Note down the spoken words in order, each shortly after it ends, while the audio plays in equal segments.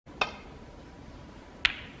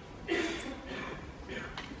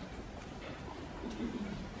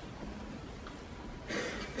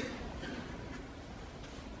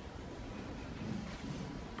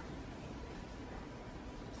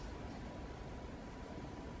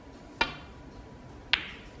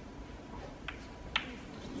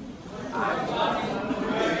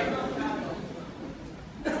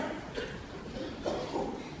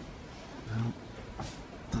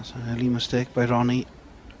early mistake by Ronnie.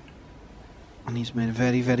 And he's made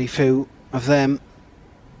very, very few of them.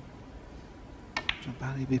 So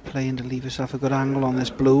Barry be playing to leave yourself a good angle on this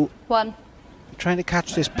blue. One. You're trying to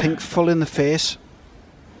catch this pink full in the face.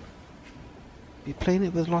 Be playing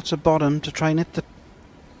it with lots of bottom to try and hit the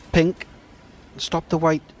pink and stop the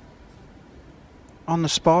white on the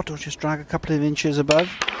spot, or just drag a couple of inches above.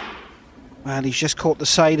 Well, he's just caught the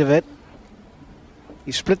side of it.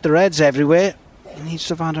 He's split the reds everywhere. He needs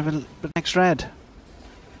to find the next red.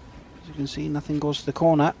 As you can see, nothing goes to the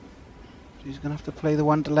corner. So he's going to have to play the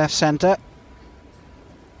one to left centre.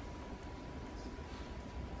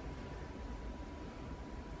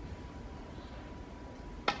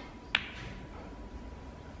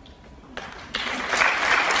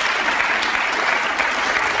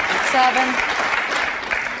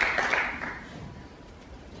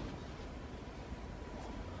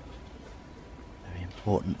 Very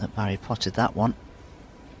important that Barry potted that one.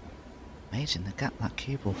 Amazing the gap that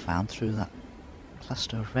cue ball found through that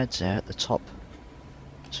cluster of reds there at the top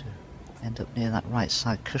to end up near that right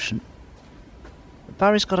side cushion. But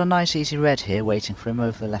Barry's got a nice easy red here waiting for him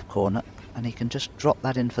over the left corner, and he can just drop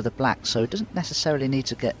that in for the black, so he doesn't necessarily need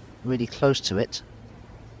to get really close to it.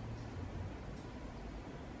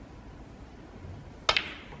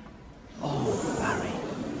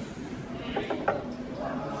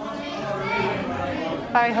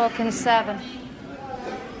 Barry Hawkins 7.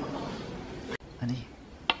 And he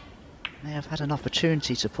may have had an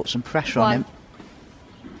opportunity to put some pressure on him.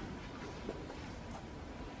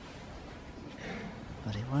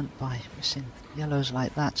 But he won't by missing yellows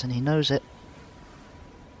like that, and he knows it.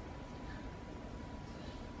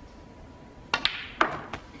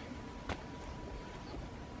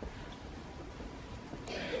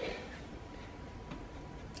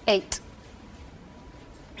 I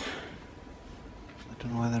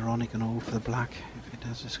don't know whether Ronnie can go for the black. If he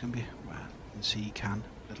does, this can be, well, you can see he can.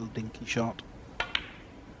 Little dinky shot.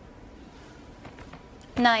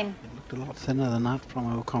 9. It looked a lot thinner than that from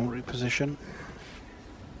our commentary position.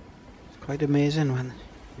 It's quite amazing when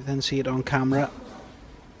you then see it on camera,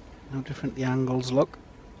 how different the angles look.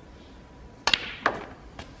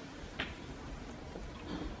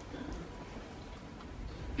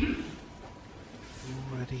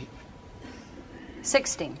 Already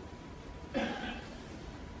 16.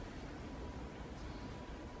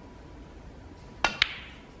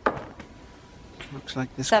 Looks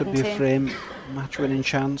like this 17. could be a frame match-winning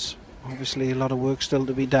chance. Obviously a lot of work still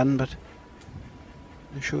to be done, but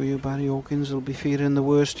I assure you Barry Hawkins will be fearing the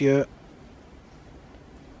worst here.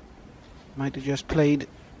 Might have just played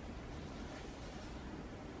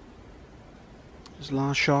his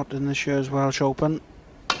last shot in this year's Welsh Open.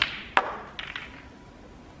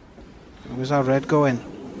 Where's our red going?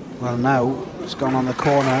 Well, now it's gone on the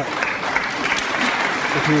corner.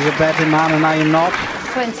 If he was a betting man and I am not,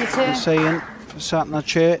 22. I'm saying, for sat in that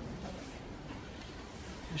chair,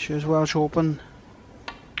 this year's Welsh Open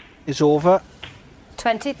is over.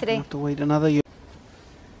 23. We'll have to wait another year.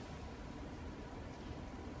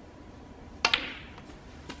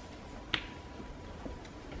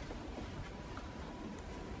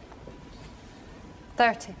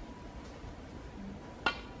 $30.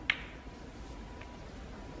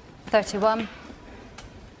 31.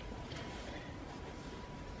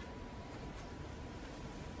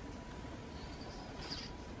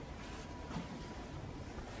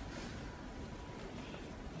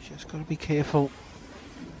 Just got to be careful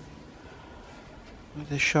with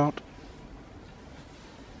this shot.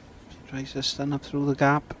 He tries to stun up through the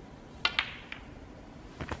gap.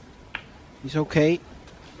 He's okay.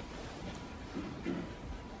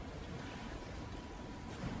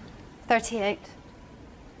 $38.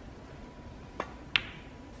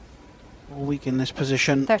 All week in this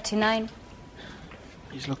position. 39.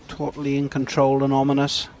 He's looked totally in control and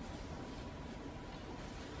ominous.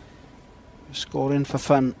 Scoring for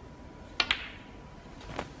fun.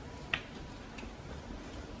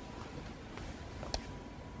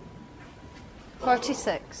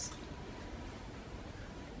 $46.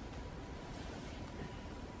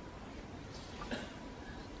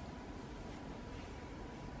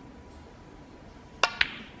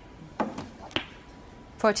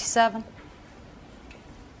 $47.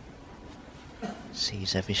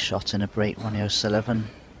 Sees every shot in a break, Ronnie O'Sullivan,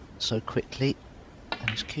 so quickly. And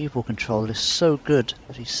his cue ball control is so good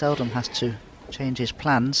that he seldom has to change his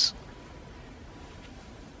plans.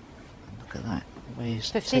 And look at that, the way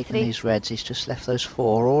he's 53. taken these reds, he's just left those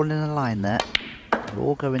 4 all in a line there. They'll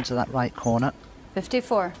all go into that right corner.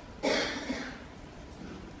 54.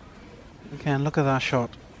 Again, look at that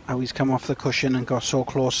shot. How he's come off the cushion and got so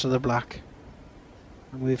close to the black.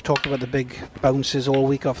 And we've talked about the big bounces all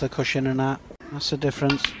week off the cushion and that. That's the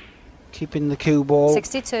difference. Keeping the cue ball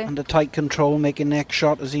 62. under tight control, making the next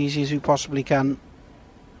shot as easy as you possibly can.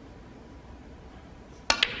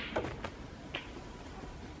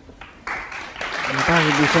 And Barry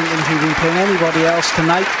would be thinking if he'd been playing anybody else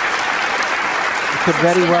tonight, he could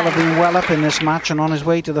very well have been well up in this match and on his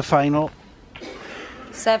way to the final.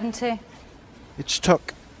 70. It's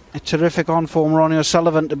took a terrific on-form Ronnie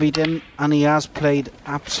O'Sullivan to beat him, and he has played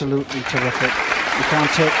absolutely terrific. You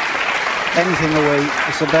can't take anything away.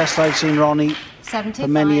 It's the best I've seen Ronnie 75.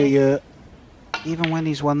 for many a year. Even when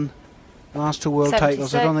he's won the last 2 world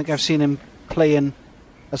titles, I don't 76. think I've seen him playing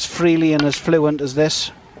as freely and as fluent as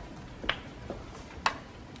this.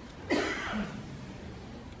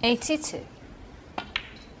 82.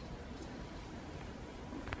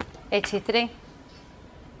 83.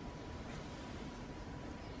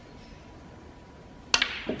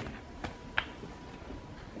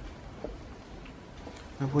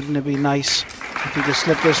 Wouldn't it be nice if he could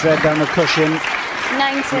slip this red down the cushion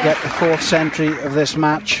 90. and get the 4th century of this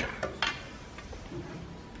match?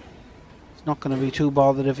 He's not going to be too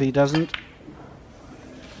bothered if he doesn't.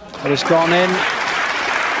 But it's gone in.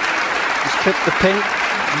 He's clipped the pink.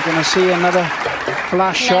 I'm going to see another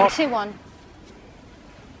flash shot. 91.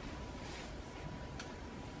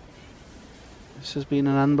 This has been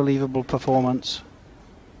an unbelievable performance.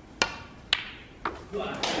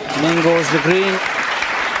 And in goes the green.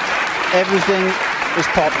 Everything is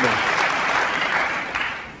possible.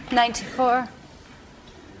 94.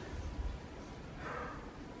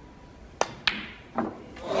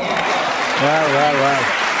 Well.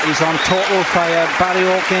 He's on total fire. Barry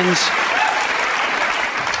Hawkins,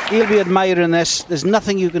 he'll be admiring this. There's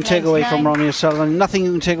nothing you can take away from 99. Ronnie O'Sullivan. Nothing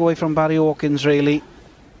you can take away from Barry Hawkins, really.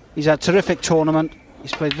 He's had a terrific tournament.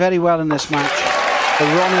 He's played very well in this match. But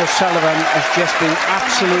Ronnie O'Sullivan has just been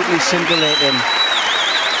absolutely scintillating.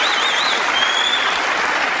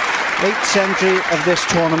 8th century of this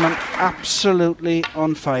tournament, absolutely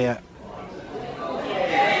on fire.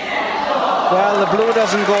 Well, the blue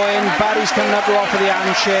doesn't go in. Barry's coming up to offer the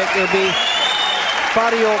handshake. It'll be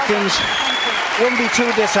Barry Hawkins. Wouldn't be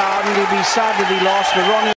too disheartened. He'd be sad that he lost, but Ronnie